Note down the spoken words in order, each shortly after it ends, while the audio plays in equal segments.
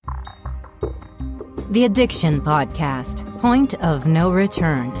The Addiction Podcast, Point of No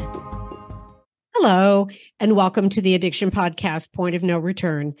Return. Hello, and welcome to the Addiction Podcast, Point of No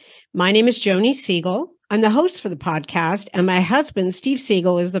Return. My name is Joni Siegel. I'm the host for the podcast, and my husband, Steve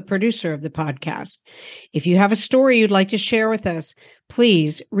Siegel, is the producer of the podcast. If you have a story you'd like to share with us,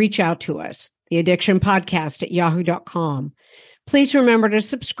 please reach out to us, theaddictionpodcast@yahoo.com. Please remember to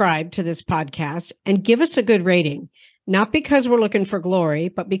subscribe to this podcast and give us a good rating. Not because we're looking for glory,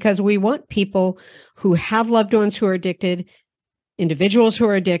 but because we want people who have loved ones who are addicted, individuals who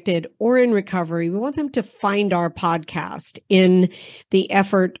are addicted or in recovery. We want them to find our podcast in the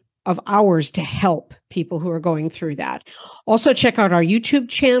effort of ours to help people who are going through that. Also, check out our YouTube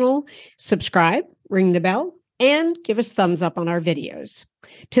channel, subscribe, ring the bell, and give us thumbs up on our videos.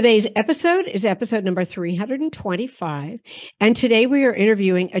 Today's episode is episode number 325, and today we are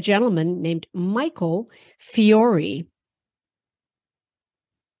interviewing a gentleman named Michael Fiore.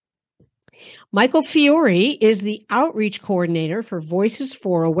 Michael Fiore is the outreach coordinator for Voices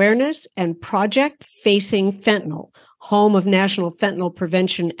for Awareness and Project Facing Fentanyl, home of National Fentanyl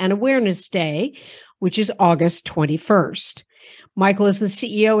Prevention and Awareness Day, which is August 21st. Michael is the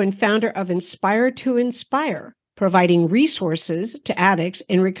CEO and founder of Inspire to Inspire, providing resources to addicts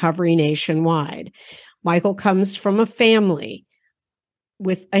in recovery nationwide. Michael comes from a family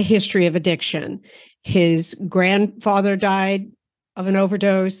with a history of addiction. His grandfather died of an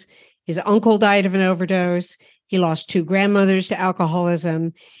overdose. His uncle died of an overdose. He lost two grandmothers to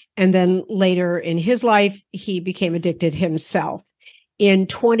alcoholism. And then later in his life, he became addicted himself. In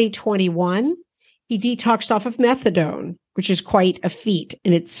 2021, he detoxed off of methadone, which is quite a feat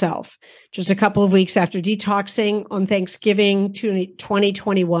in itself. Just a couple of weeks after detoxing on Thanksgiving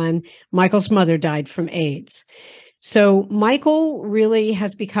 2021, Michael's mother died from AIDS. So Michael really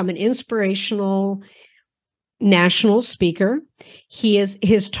has become an inspirational national speaker.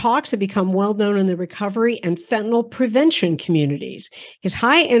 His talks have become well known in the recovery and fentanyl prevention communities. His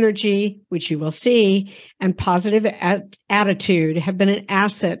high energy, which you will see, and positive attitude have been an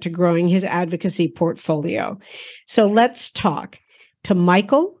asset to growing his advocacy portfolio. So let's talk to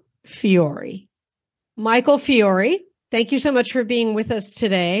Michael Fiore. Michael Fiore, thank you so much for being with us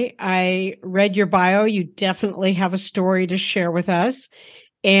today. I read your bio. You definitely have a story to share with us.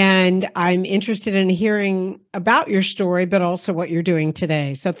 And I'm interested in hearing about your story, but also what you're doing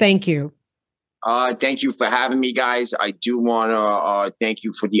today. So thank you. Thank you for having me, guys. I do want to thank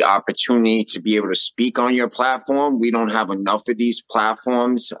you for the opportunity to be able to speak on your platform. We don't have enough of these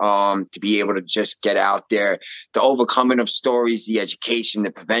platforms to be able to just get out there. The overcoming of stories, the education,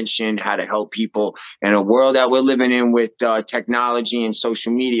 the prevention, how to help people in a world that we're living in with technology and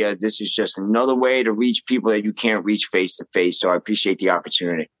social media. This is just another way to reach people that you can't reach face to face. So I appreciate the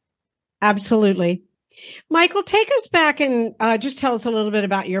opportunity. Absolutely. Michael, take us back and just tell us a little bit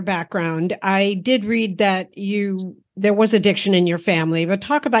about your background. I did read that there was addiction in your family, but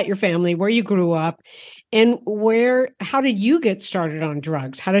talk about your family, where you grew up, and how did you get started on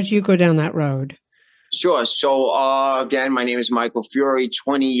drugs? How did you go down that road? Sure. So, again, my name is Michael Fiore,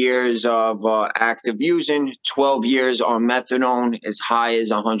 20 years of active using, 12 years on methadone, as high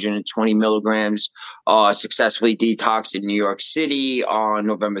as 120 milligrams, successfully detoxed in New York City on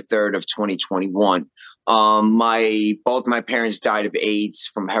November 3rd of 2021. Both my parents died of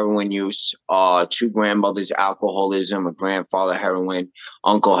AIDS from heroin use, two grandmothers, alcoholism, a grandfather, heroin,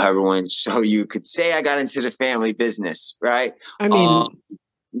 uncle, heroin. So you could say I got into the family business, right? I mean,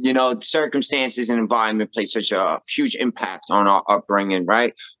 Circumstances and environment play such a huge impact on our upbringing,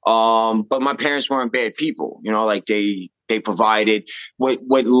 right? But my parents weren't bad people, like they provided. What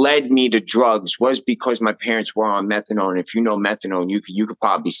led me to drugs was because my parents were on methadone. If you know methadone, you could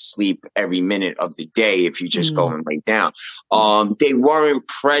probably sleep every minute of the day if you just go and lay down. They weren't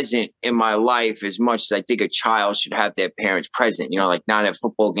present in my life as much as I think a child should have their parents present, like not at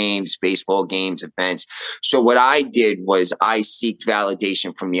football games, baseball games, events. So what I did was I seeked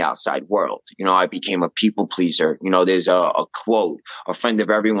validation from the outside world. I became a people pleaser. There's a quote, a friend of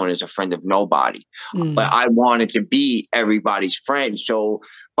everyone is a friend of nobody. But I wanted to be everybody's friend. So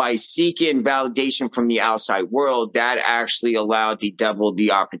by seeking validation from the outside world, that actually allowed the devil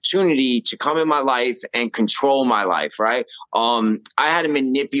the opportunity to come in my life and control my life, right? I had to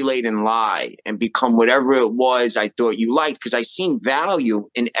manipulate and lie and become whatever it was I thought you liked, because I seen value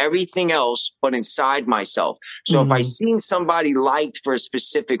in everything else but inside myself. So if I seen somebody liked for a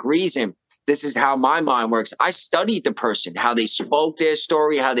specific reason, this is how my mind works. I studied the person, how they spoke their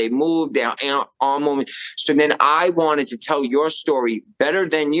story, how they moved, their arm movement. So then I wanted to tell your story better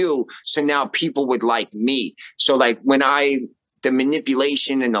than you. So now people would like me. So like when I the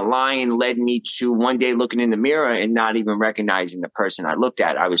manipulation and the lying led me to one day looking in the mirror and not even recognizing the person I looked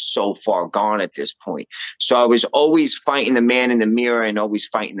at. I was so far gone at this point. So I was always fighting the man in the mirror and always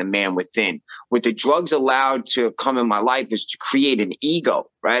fighting the man within. What the drugs allowed to come in my life is to create an ego,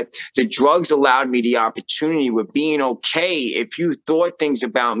 right? The drugs allowed me the opportunity with being okay. If you thought things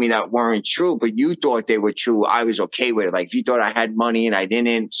about me that weren't true, but you thought they were true, I was okay with it. Like if you thought I had money and I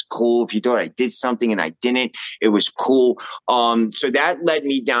didn't, it's cool. If you thought I did something and I didn't, it was cool. So that led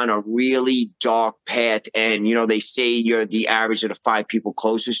me down a really dark path. And, you know, they say you're the average of the 5 people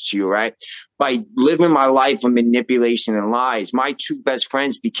closest to you, right? By living my life of manipulation and lies, my 2 best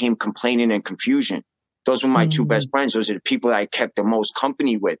friends became complaining and confusion. Those were my 2 best friends. Those are the people that I kept the most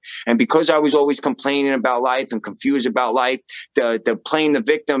company with. And because I was always complaining about life and confused about life, the playing the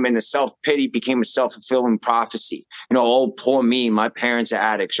victim and the self-pity became a self-fulfilling prophecy. You know, oh, poor me, my parents are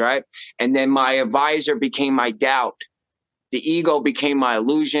addicts, right? And then my advisor became my doubt. The ego became my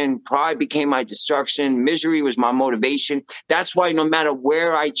illusion. Pride became my destruction. Misery was my motivation. That's why no matter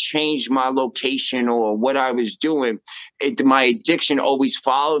where I changed my location or what I was doing, my addiction always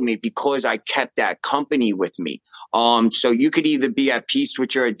followed me because I kept that company with me. So you could either be at peace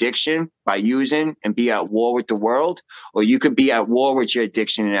with your addiction by using and be at war with the world, or you could be at war with your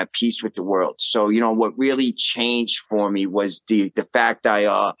addiction and at peace with the world. So, you know, what really changed for me was the fact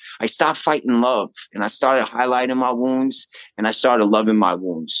I stopped fighting love and I started highlighting my wounds and I started loving my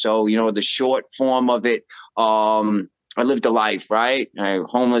wounds. So, you know, the short form of it, I lived a life, right?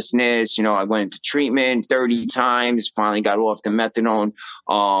 Homelessness, you know, I went into treatment 30 times, finally got off the methadone.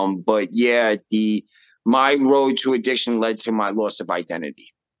 But yeah, my road to addiction led to my loss of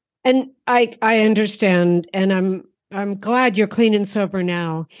identity. And I understand, and I'm glad you're clean and sober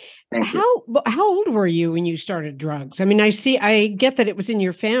now. Thank you. How old were you when you started drugs? I mean, I get that it was in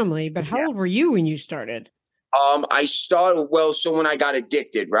your family, but how old were you when you started? I started, so when I got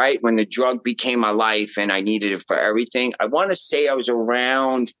addicted, right? When the drug became my life and I needed it for everything, I want to say I was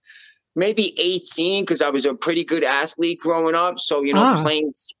around maybe 18 because I was a pretty good athlete growing up. So, you know,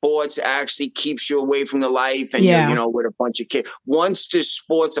 playing sports actually keeps you away from the life and you're, you know, with a bunch of kids. Once the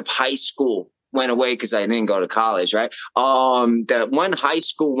sports of high school went away because I didn't go to college, right? That when high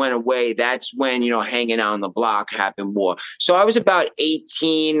school went away, that's when, you know, hanging out on the block happened more. So I was about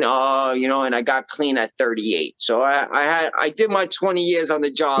 18, you know, and I got clean at 38. So I did my 20 years on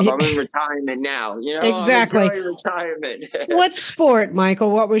the job. I'm in retirement now, you know, exactly. I'm enjoying retirement. What sport,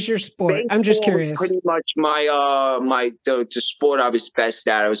 Michael? What was your sport? Baseball I'm just curious. was pretty much the sport I was best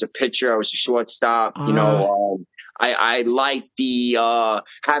at. I was a pitcher. I was a shortstop. You know, I liked the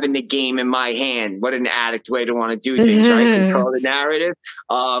having the game in my hand. What an addict way to want to do things, right? Control the narrative.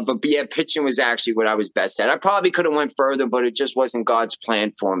 But yeah, pitching was actually what I was best at. I probably could have went further, but it just wasn't God's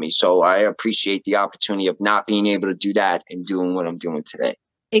plan for me. So I appreciate the opportunity of not being able to do that and doing what I'm doing today.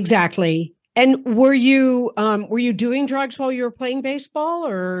 Exactly. And were you doing drugs while you were playing baseball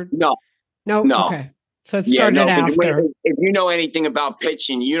or no? Okay. So it started after. If you know anything about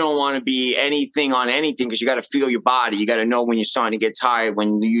pitching, you don't want to be anything on anything because you got to feel your body. You got to know when you're starting to get tired,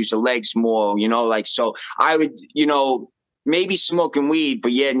 when you use your legs more, you know, like, so I would, you know, maybe smoking weed,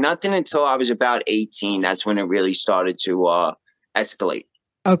 but yeah, nothing until I was about 18. That's when it really started to escalate.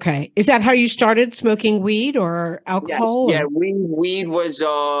 Okay. Is that how you started smoking weed or alcohol? Yes. Yeah, weed was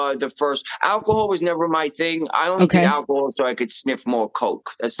the first. Alcohol was never my thing. I only did alcohol so I could sniff more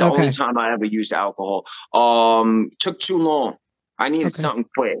coke. That's the only time I ever used alcohol. Took too long. I needed something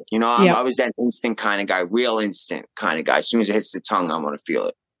quick. You know, I was that instant kind of guy, real instant kind of guy. As soon as it hits the tongue, I'm going to feel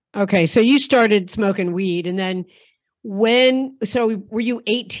it. Okay. So you started smoking weed and then were you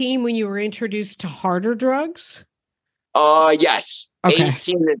 18 when you were introduced to harder drugs? Yes. Okay.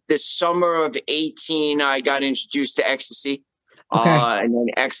 18, the summer of 18, I got introduced to ecstasy. And then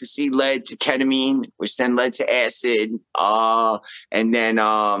ecstasy led to ketamine, which then led to acid. And then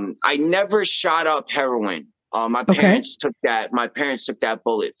I never shot up heroin. My parents took that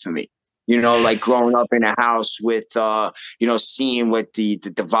bullet for me. You know, like growing up in a house with, you know, seeing what the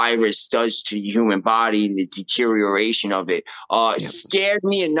virus does to the human body and the deterioration of it, scared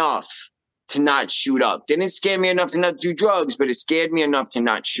me enough to not shoot up. Didn't scare me enough to not do drugs, but it scared me enough to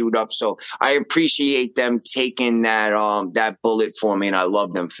not shoot up. So I appreciate them taking that bullet for me, and I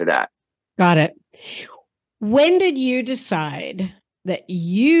love them for that. Got it. When did you decide that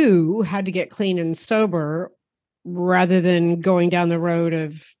you had to get clean and sober rather than going down the road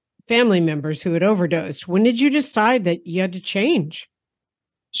of family members who had overdosed? When did you decide that you had to change?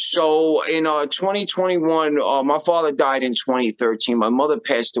 So in 2021, my father died in 2013. My mother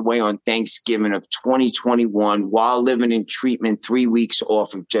passed away on Thanksgiving of 2021 while living in treatment 3 weeks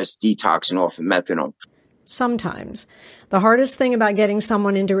off of just detoxing off of methadone. sometimes. The hardest thing about getting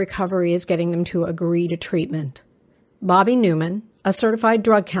someone into recovery is getting them to agree to treatment. Bobby Newman, a certified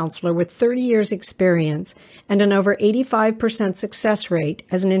drug counselor with 30 years experience and an over 85% success rate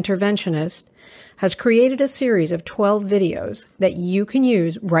as an interventionist, has created a series of 12 videos that you can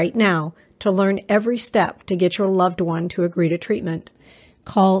use right now to learn every step to get your loved one to agree to treatment.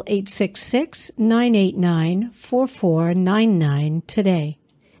 Call 866-989-4499 today.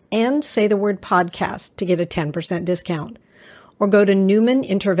 And say the word podcast to get a 10% discount. Or go to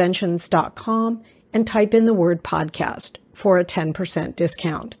newmaninterventions.com and type in the word podcast for a 10%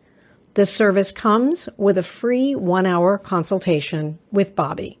 discount. This service comes with a free 1-hour consultation with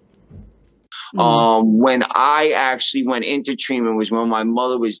Bobby. When I actually went into treatment was when my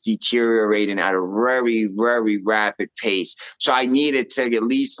mother was deteriorating at a very, very rapid pace. So I needed to at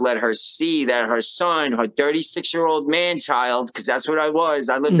least let her see that her son, her 36-year-old man-child, because that's what I was.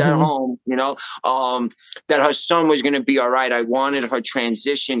 I lived at home, that her son was going to be all right. I wanted her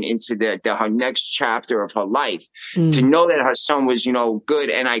transition into her next chapter of her life to know that her son was, good.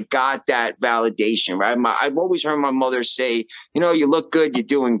 And I got that validation, right? I've always heard my mother say, you look good, you're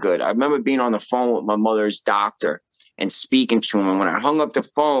doing good. I remember being on the phone with my mother's doctor and speaking to him. And when I hung up the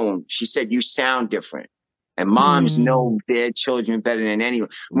phone, she said, "You sound different." And moms know their children better than anyone.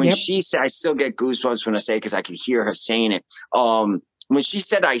 When she said, I still get goosebumps when I say it because I could hear her saying it. When she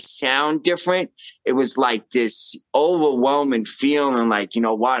said I sound different, it was like this overwhelming feeling like, you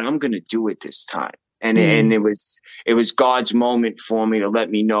know what, I'm going to do it this time. And it was God's moment for me to let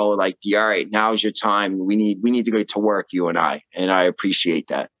me know, like, all right, now's your time. We need to go to work, you and I appreciate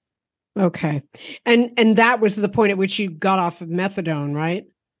that. Okay. And that was the point at which you got off of methadone, right?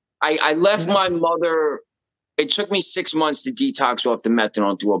 I left my mother. It took me 6 months to detox off the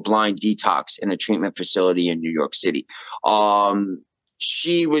methadone, do a blind detox in a treatment facility in New York City.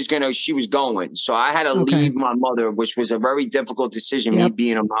 She was going. So I had to leave my mother, which was a very difficult decision, me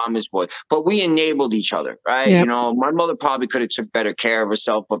being a mama's boy. But we enabled each other, right? My mother probably could have took better care of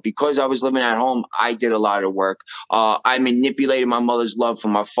herself, but because I was living at home, I did a lot of work. I manipulated my mother's love for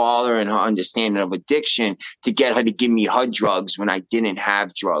my father and her understanding of addiction to get her to give me her drugs when I didn't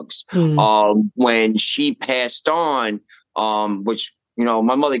have drugs. When she passed on, which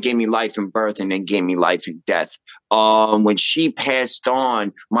my mother gave me life in birth and then gave me life in death. When she passed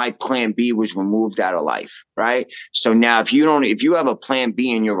on, my plan B was removed out of life, right? So now if you have a plan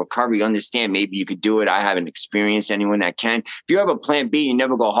B in your recovery, understand maybe you could do it. I haven't experienced anyone that can. If you have a plan B, you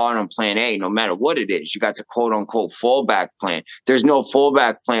never go hard on plan A, no matter what it is. You got the quote unquote fallback plan. There's no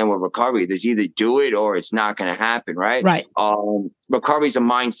fallback plan with recovery. There's either do it or it's not going to happen, right? Right. Recovery is a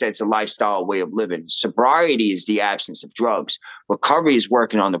mindset, it's a lifestyle, a way of living. Sobriety is the absence of drugs. Recovery is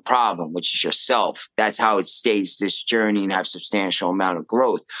working on the problem, which is yourself. That's how it stays this journey and have substantial amount of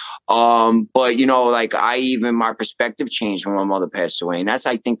growth. But my perspective changed when my mother passed away. And that's,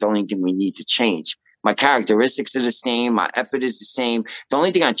 I think, the only thing we need to change. My characteristics are the same. My effort is the same. The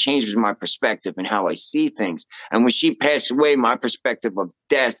only thing I changed was my perspective and how I see things. And when she passed away, my perspective of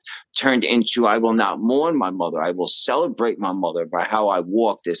death turned into, I will not mourn my mother. I will celebrate my mother by how I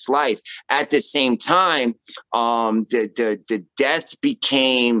walk this life. At the same time, the death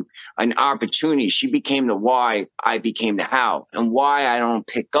became an opportunity. She became the why, I became the how. And why I don't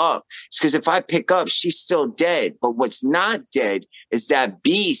pick up. It's because if I pick up, she's still dead. But what's not dead is that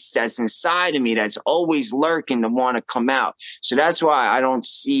beast that's inside of me that's always lurking to want to come out. So that's why I don't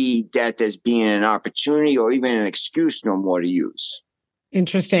see death as being an opportunity or even an excuse no more to use.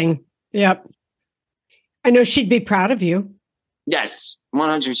 Interesting. Yep. I know she'd be proud of you. Yes,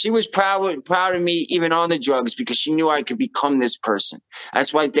 100. She was proud of me even on the drugs because she knew I could become this person.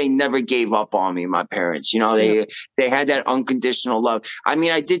 That's why they never gave up on me, my parents. They had that unconditional love. I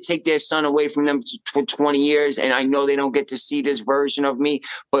mean, I did take their son away from them for 20 years, and I know they don't get to see this version of me.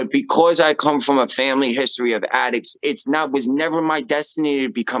 But because I come from a family history of addicts, was never my destiny to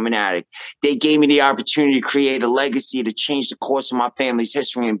become an addict. They gave me the opportunity to create a legacy to change the course of my family's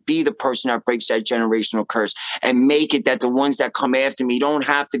history and be the person that breaks that generational curse and make it that the ones that come after me don't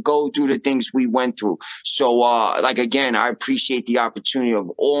have to go through the things we went through. So, again, I appreciate the opportunity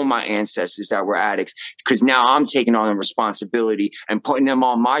of all my ancestors that were addicts because now I'm taking on the responsibility and putting them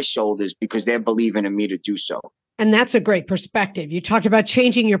on my shoulders because they're believing in me to do so. And that's a great perspective. You talked about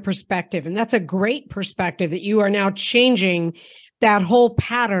changing your perspective, and that's a great perspective that you are now changing that whole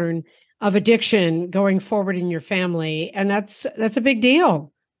pattern of addiction going forward in your family. And that's a big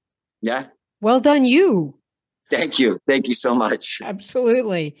deal. Yeah. Well done, you. Thank you. Thank you so much.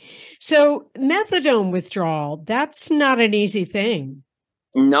 Absolutely. So methadone withdrawal, that's not an easy thing.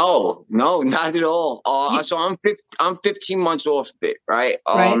 No, not at all. So I'm 15 months off of it, right?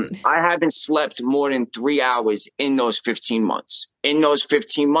 Right. I haven't slept more than 3 hours in those 15 months. In those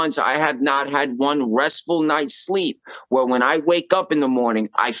 15 months, I have not had one restful night's sleep where when I wake up in the morning,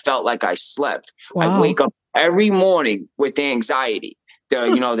 I felt like I slept. I Wow. wake up every morning with anxiety.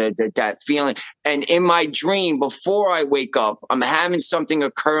 That feeling. And in my dream, before I wake up, I'm having something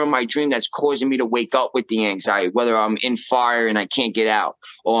occur in my dream that's causing me to wake up with the anxiety, whether I'm in fire and I can't get out,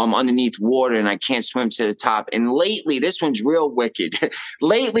 or I'm underneath water and I can't swim to the top. And lately, this one's real wicked.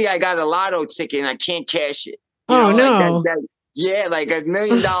 Lately, I got a lotto ticket and I can't cash it. Oh, Like no. yeah, like $1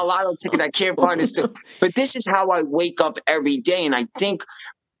 million lotto ticket. I can't find it still. But this is how I wake up every day. And I think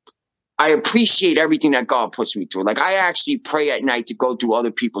I appreciate everything that God puts me through. Like, I actually pray at night to go through other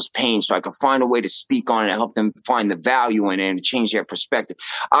people's pain so I can find a way to speak on it and help them find the value in it and change their perspective.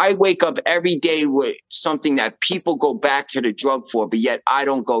 I wake up every day with something that people go back to the drug for, but yet I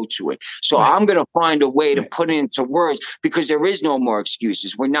don't go to it. So Right. I'm going to find a way to put it into words, because there is no more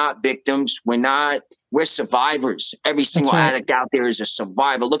excuses. We're not victims. We're survivors. Every single right. addict out there is a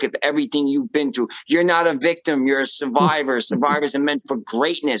survivor. Look at everything you've been through. You're not a victim. You're a survivor. Survivors are meant for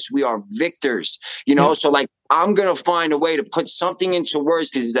greatness. We are victors, Yep. So like, I'm going to find a way to put something into words,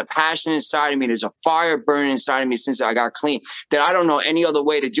 because there's a passion inside of me. There's a fire burning inside of me since I got clean, that I don't know any other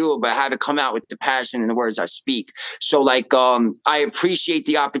way to do it but have it come out with the passion in the words I speak. So like, I appreciate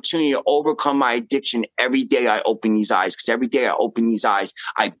the opportunity to overcome my addiction every day I open these eyes, because every day I open these eyes,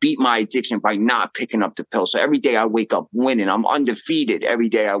 I beat my addiction by not picking up the pill. So every day I wake up winning. I'm undefeated every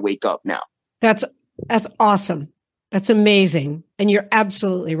day I wake up now. That's awesome. That's amazing. And you're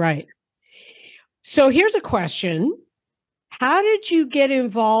absolutely right. So here's a question. How did you get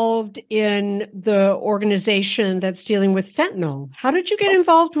involved in the organization that's dealing with fentanyl? How did you get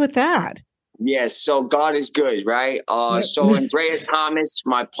involved with that? Yes, so God is good, right? Yep. So Andrea Thomas,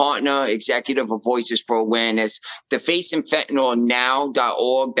 my partner, executive of Voices for Awareness, the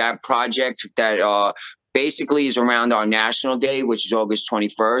FacingFentanylNow.org, that project that basically is around our National Day, which is August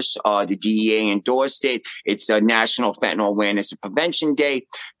 21st. The DEA endorsed it. It's a National Fentanyl Awareness and Prevention Day.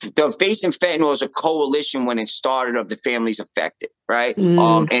 The Facing Fentanyl is a coalition when it started of the families affected, right?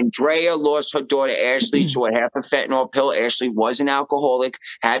 Andrea lost her daughter Ashley to a half a fentanyl pill. Ashley was an alcoholic,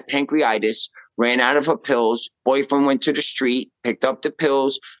 had pancreatitis, ran out of her pills. Boyfriend went to the street, picked up the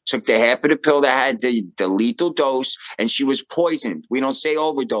pills, took the half of the pill that had the lethal dose, and she was poisoned. We don't say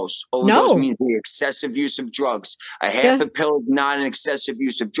overdose. Overdose means the excessive use of drugs. A half a pill is not an excessive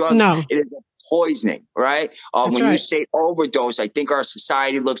use of drugs. No. It is a poisoning, right? When you say overdose, I think our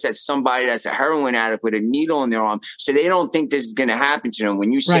society looks at somebody that's a heroin addict with a needle in their arm, so they don't think this is going to happen to them.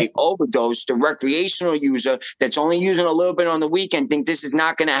 When you say overdose, the recreational user that's only using a little bit on the weekend think this is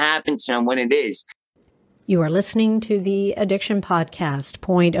not going to happen to them when it is. You are listening to the Addiction Podcast,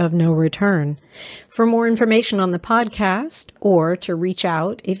 Point of No Return. For more information on the podcast, or to reach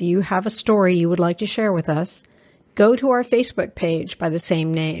out if you have a story you would like to share with us, go to our Facebook page by the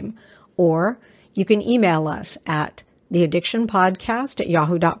same name, or you can email us at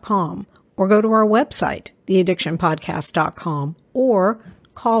theaddictionpodcast@yahoo.com, or go to our website, theaddictionpodcast.com, or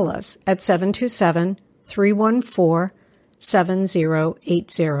call us at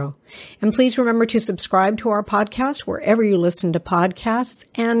 727-314-7080. And please remember to subscribe to our podcast wherever you listen to podcasts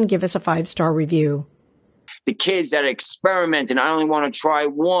and give us a 5-star review. The kids that experiment and I only want to try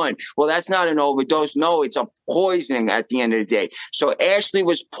one. Well, that's not an overdose. No, it's a poisoning at the end of the day. So Ashley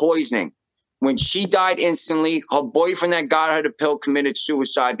was poisoning. When she died instantly, her boyfriend that got her the pill committed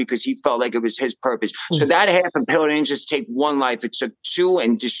suicide because he felt like it was his purpose. So that half a pill didn't just take one life. It took two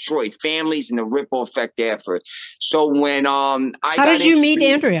and destroyed families and the ripple effect after it. So when How did you meet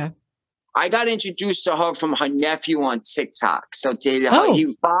Andrea? I got introduced to her from her nephew on TikTok. So he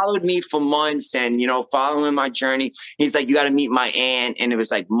followed me for months and, following my journey. He's like, you got to meet my aunt. And it was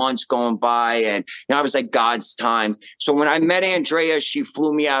like months going by. And I was like, God's time. So when I met Andrea, she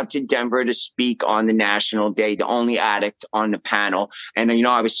flew me out to Denver to speak on the National Day, the only addict on the panel. And,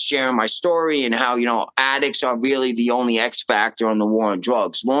 I was sharing my story and how, addicts are really the only X factor on the war on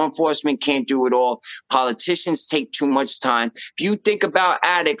drugs. Law enforcement can't do it all. Politicians take too much time. If you think about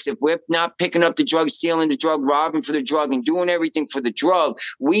addicts, if we're not picking up the drug, stealing the drug, robbing for the drug, and doing everything for the drug,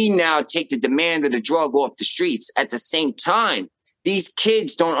 we now take the demand of the drug off the streets. At the same time, these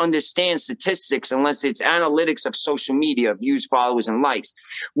kids don't understand statistics unless it's analytics of social media, views, followers, and likes.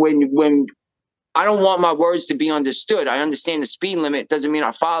 When I don't want my words to be understood. I understand the speed limit. Doesn't mean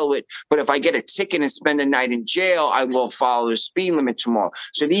I follow it. But if I get a ticket and spend a night in jail, I will follow the speed limit tomorrow.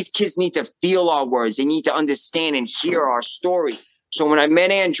 So these kids need to feel our words. They need to understand and hear our stories. So when I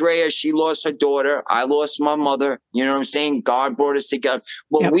met Andrea, she lost her daughter. I lost my mother. You know what I'm saying? God brought us together.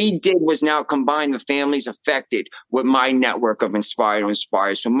 What we did was now combine the families affected with my network of Inspire to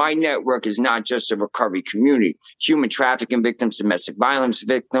Inspire. So my network is not just a recovery community, human trafficking victims, domestic violence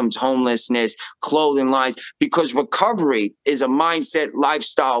victims, homelessness, clothing lines, because recovery is a mindset,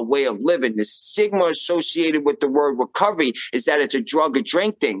 lifestyle, way of living. The stigma associated with the word recovery is that it's a drug or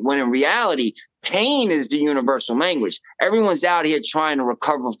drink thing, when in reality, pain is the universal language. Everyone's out here trying to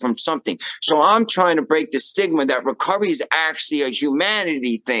recover from something. So I'm trying to break the stigma that recovery is actually a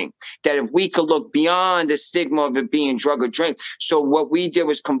humanity thing, that if we could look beyond the stigma of it being drug or drink. So what we did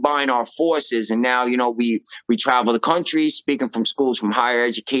was combine our forces. And now, you know, we travel the country, speaking from schools from higher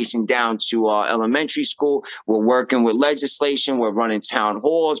education down to elementary school. We're working with legislation. We're running town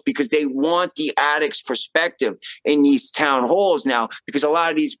halls because they want the addict's perspective in these town halls now, because a lot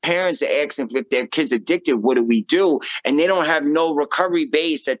of these parents are asking if their kids addicted, what do we do? And they don't have no recovery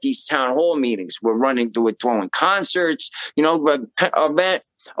base at these town hall meetings. We're throwing concerts, you know, but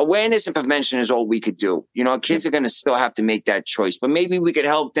awareness and prevention is all we could do. You know, kids are going to still have to make that choice, but maybe we could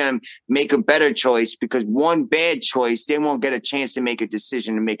help them make a better choice, because one bad choice, they won't get a chance to make a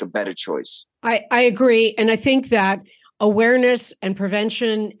decision to make a better choice. I agree. And I think that awareness and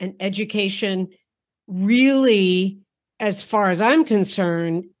prevention and education really, as far as I'm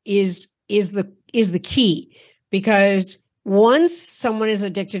concerned, is the key, because once someone is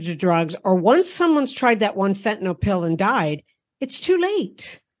addicted to drugs, or once someone's tried that one fentanyl pill and died, it's too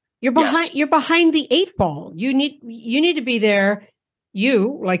late. You're behind the 8 ball. You need to be there.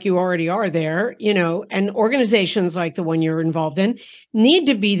 You, like you already are there, you know, and organizations like the one you're involved in need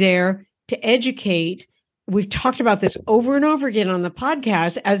to be there to educate. We've talked about this over and over again on the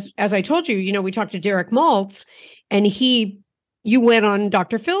podcast. As I told you, you know, we talked to Derek Maltz, and you went on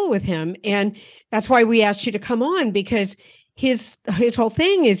Dr. Phil with him. And that's why we asked you to come on, because his whole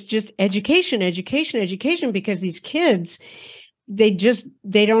thing is just education, because these kids, they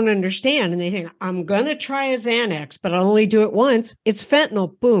don't understand. And they think, I'm going to try a Xanax, but I'll only do it once. It's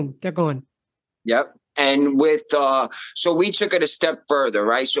fentanyl. Boom, they're gone. Yep. And so we took it a step further,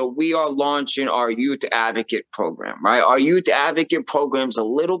 right? So we are launching our Youth Advocate program, right? Our Youth Advocate program is a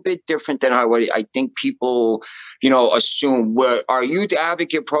little bit different than what I think people, you know, assume. Where our Youth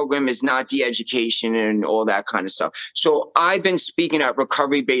Advocate program is not the education and all that kind of stuff. So I've been speaking at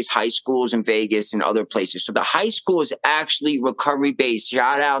recovery-based high schools in Vegas and other places. So the high school is actually recovery-based.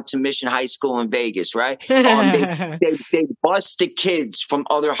 Shout out to Mission High School in Vegas, right? They bus the kids from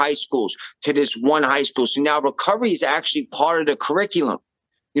other high schools to this one high school. So now recovery is actually part of the curriculum.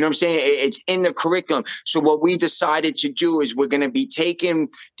 You know what I'm saying? It's in the curriculum. So what we decided to do is we're going to be taking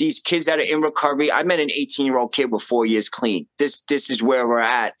these kids that are in recovery. I met an 18-year-old kid with 4 years clean. This is where we're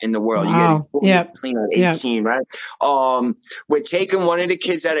at in the world. Wow. You get clean at 18, right? We're taking one of the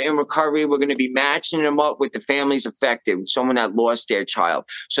kids that are in recovery. We're going to be matching them up with the families affected, someone that lost their child.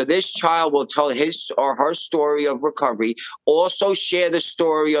 So this child will tell his or her story of recovery, also share the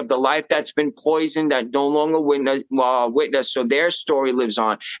story of the life that's been poisoned, that no longer witness, so their story lives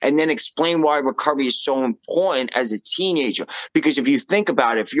on. And then explain why recovery is so important as a teenager. Because if you think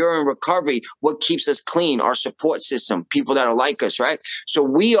about it, if you're in recovery, what keeps us clean? Our support system, people that are like us, right? So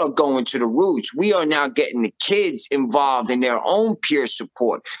we are going to the roots. We are now getting the kids involved in their own peer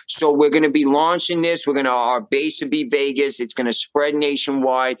support. So we're going to be launching this. Our base will be Vegas. It's going to spread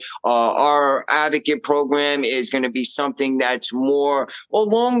nationwide. Our advocate program is going to be something that's more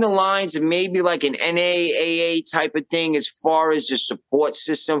along the lines of maybe like an NAAA type of thing as far as the support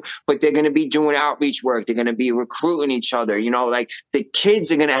system. But they're going to be doing outreach work. They're going to be recruiting each other. You know, like the kids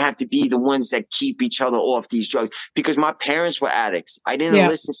are going to have to be the ones that keep each other off these drugs, because my parents were addicts. I didn't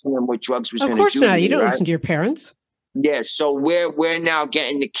listen to them what drugs was going to do. Of course not. You don't listen to your parents. Yeah, so we're now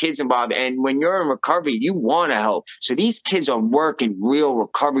getting the kids involved. And when you're in recovery, you want to help. So these kids are working real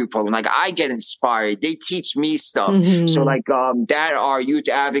recovery programs. Like I get inspired. They teach me stuff. Mm-hmm. So like that our Youth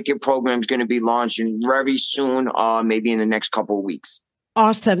Advocate program is going to be launching very soon, maybe in the next couple of weeks.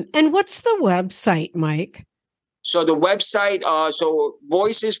 Awesome. And what's the website, Mike? So the website, so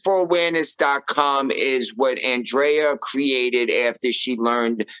voicesfororawareness.com is what Andrea created after she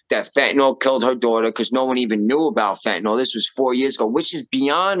learned that fentanyl killed her daughter, because no one even knew about fentanyl. This was 4 years ago, which is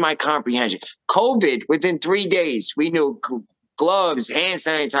beyond my comprehension. COVID, within 3 days, we knew gloves, hand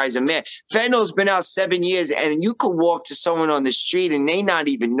sanitizer, man. Fentanyl's been out 7 years, and you could walk to someone on the street and they not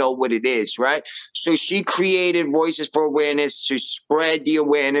even know what it is, right? So she created Voices for Awareness to spread the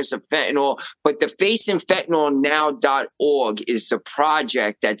awareness of fentanyl. But the FacingFentanylNow.org is the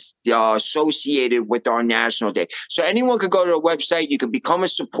project that's associated with our National Day. So anyone could go to the website. You could become a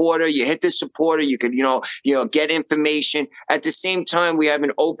supporter. You hit the supporter. You could, get information. At the same time, we have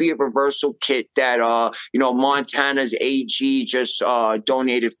an opiate reversal kit that, Montana's AG just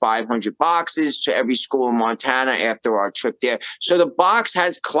donated 500 boxes to every school in Montana after our trip there. So the box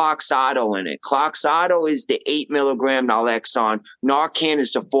has Cloxado in it. Cloxado is the 8 milligram naloxone. Narcan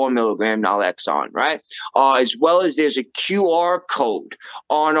is the 4 milligram naloxone, right? As well as there's a QR code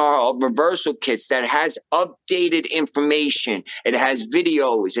on our reversal kits that has updated information. It has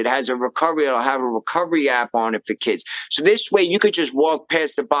videos. It has it'll have a recovery app on it for kids. So this way you could just walk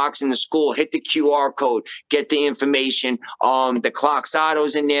past the box in the school, hit the QR code, get the information. The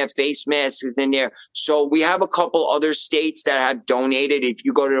Cloxado's in there, face masks is in there. So we have a couple other states that have donated. If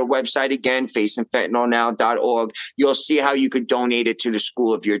you go to the website again, FacingFentanylNow.org, you'll see how you could donate it to the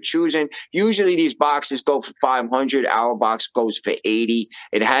school of your choosing. Usually these boxes go for $500. Our box goes for $80.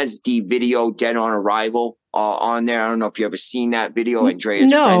 It has the video Dead on Arrival on there. I don't know if you ever seen that video.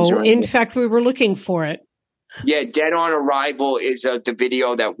 Andrea's friends No, are in fact, we were looking for it. Yeah, Dead on Arrival is the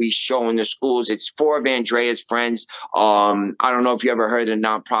video that we show in the schools. It's 4 of Andrea's friends. I don't know if you ever heard of a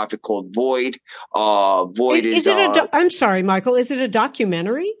nonprofit called Void. Void is I'm sorry, Michael. Is it a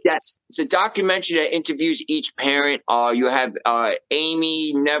documentary? Yes, it's a documentary that interviews each parent. You have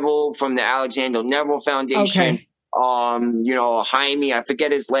Amy Neville from the Alexander Neville Foundation. Okay. Jaime, I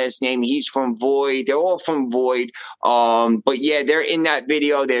forget his last name. He's from Void. They're all from Void. But yeah, they're in that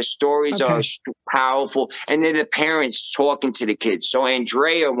video. Their stories are powerful. And they're the parents talking to the kids. So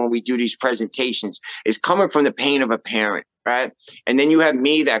Andrea, when we do these presentations, is coming from the pain of a parent. Right. And then you have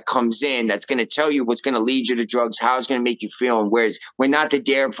me that comes in that's going to tell you what's going to lead you to drugs, how it's going to make you feel. And whereas we're not the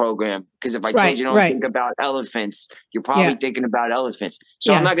DARE program, because if I told you don't think about elephants, you're probably thinking about elephants.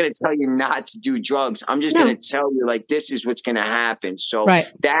 So I'm not going to tell you not to do drugs. I'm just going to tell you this is what's going to happen. So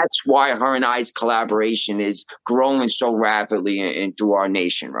that's why her and I's collaboration is growing so rapidly into our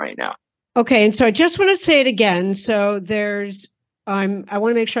nation right now. Okay. And so I just want to say it again. So there's, I want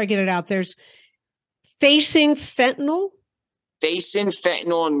to make sure I get it out. There's Facing Fentanyl.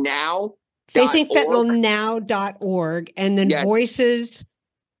 FacingFentanylNow. FacingFentanylNow.org and then Voices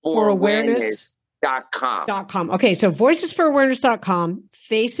for Awareness.com. Okay, so voicesfораwareness.com,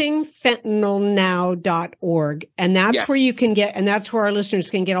 FacingFentanylNow.org. And that's where you can get, and that's where our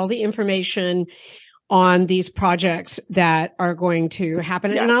listeners can get all the information on these projects that are going to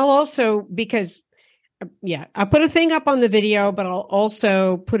happen. And I'll also, because I put a thing up on the video, but I'll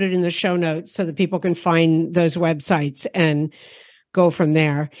also put it in the show notes so that people can find those websites and go from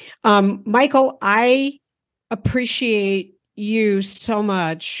there. Michael, I appreciate you so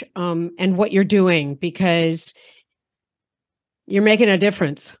much and what you're doing because you're making a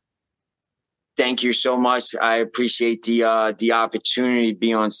difference. Thank you so much. I appreciate the opportunity to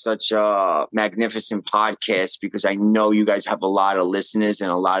be on such a magnificent podcast because I know you guys have a lot of listeners and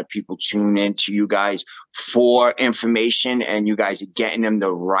a lot of people tune in to you guys for information, and you guys are getting them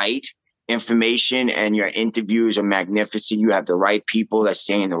the right information, and your interviews are magnificent. You have the right people that are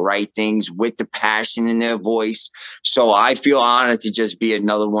saying the right things with the passion in their voice. So I feel honored to just be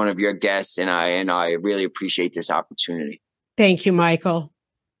another one of your guests, and I really appreciate this opportunity. Thank you, Michael.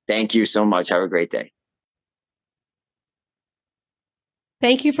 Thank you so much. Have a great day.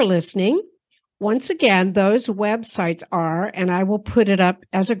 Thank you for listening. Once again, those websites are, and I will put it up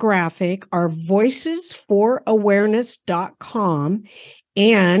as a graphic, are voicesfораwareness.com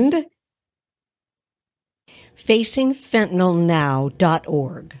and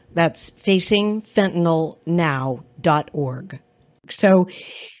FacingFentanylNow.org. That's FacingFentanylNow.org. So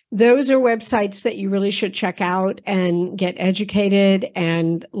those are websites that you really should check out and get educated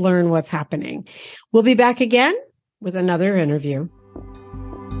and learn what's happening. We'll be back again with another interview.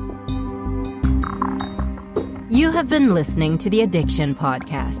 You have been listening to the Addiction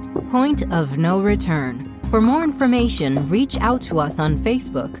Podcast, Point of No Return. For more information, reach out to us on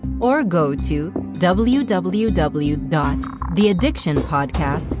Facebook or go to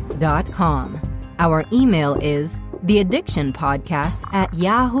www.theaddictionpodcast.com. Our email is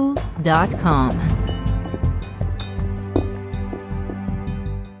theaddictionpodcast@yahoo.com.